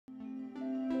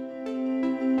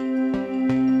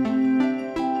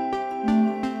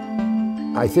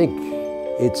I think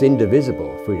it's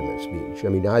indivisible, freedom of speech. I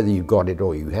mean, either you got it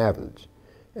or you haven't.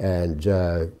 And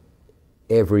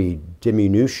every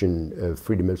diminution of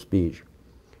freedom of speech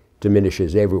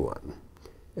diminishes everyone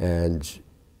and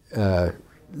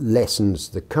lessens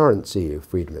the currency of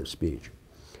freedom of speech.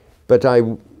 But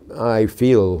I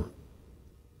feel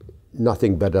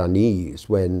nothing but unease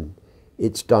when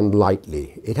it's done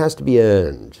lightly. It has to be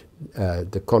earned.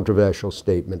 The controversial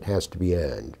statement has to be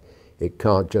earned. It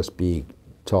can't just be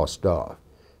tossed off.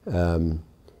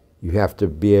 You have to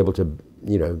be able to,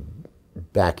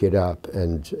 back it up.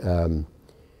 And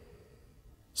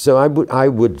so I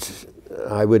would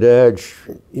urge,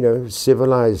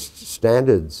 civilized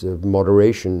standards of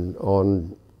moderation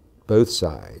on both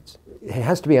sides. It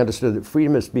has to be understood that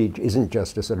freedom of speech isn't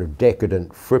just a sort of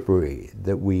decadent frippery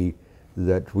that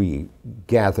we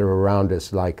gather around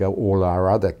us like all our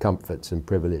other comforts and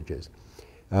privileges.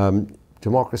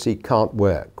 Democracy can't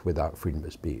work without freedom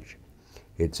of speech.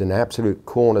 It's an absolute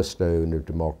cornerstone of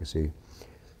democracy.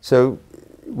 So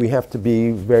we have to be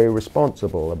very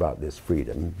responsible about this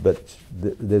freedom, but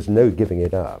there's no giving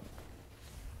it up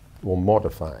or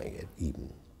modifying it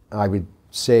even. I would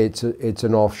say it's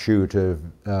an offshoot of,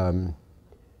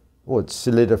 it's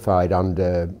solidified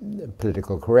under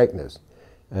political correctness.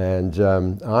 And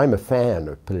I'm a fan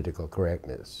of political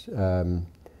correctness.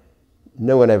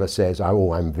 No one ever says,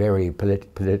 oh, I'm very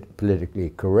politically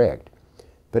correct.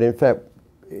 But in fact,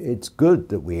 it's good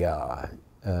that we are,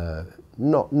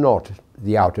 not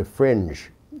the outer fringe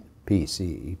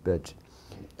PC, but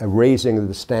a raising of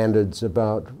the standards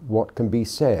about what can be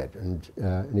said and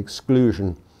an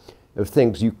exclusion of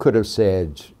things you could have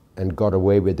said and got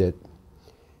away with it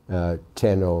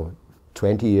 10 or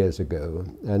 20 years ago,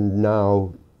 and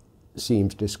now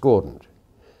seems discordant.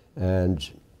 And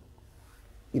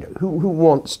who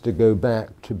wants to go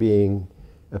back to being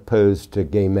opposed to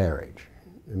gay marriage?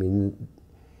 I mean,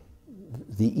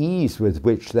 the ease with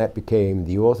which that became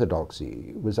the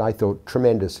orthodoxy was, I thought,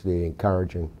 tremendously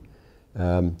encouraging.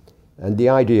 And the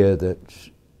idea that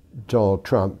Donald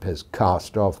Trump has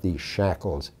cast off these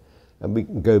shackles and we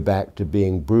can go back to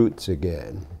being brutes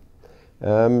again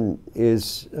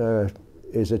is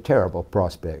a terrible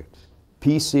prospect.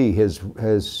 PC has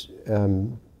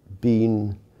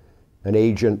been an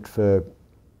agent for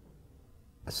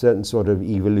a certain sort of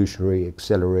evolutionary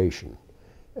acceleration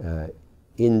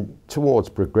towards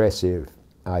progressive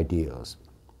ideals,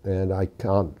 and I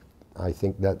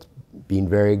think that's been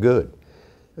very good.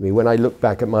 I mean, when I look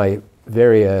back at my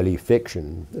very early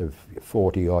fiction of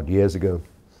 40 odd years ago,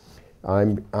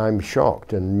 I'm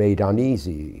shocked and made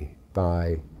uneasy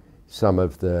by some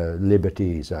of the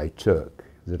liberties I took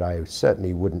that I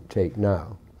certainly wouldn't take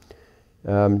now.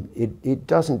 It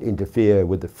doesn't interfere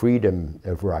with the freedom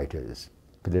of writers,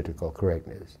 political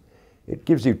correctness. It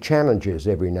gives you challenges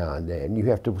every now and then. You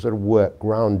have to sort of work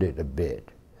around it a bit.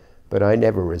 But I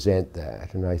never resent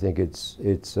that, and I think it's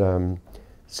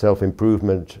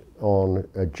self-improvement on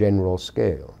a general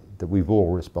scale that we've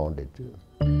all responded to.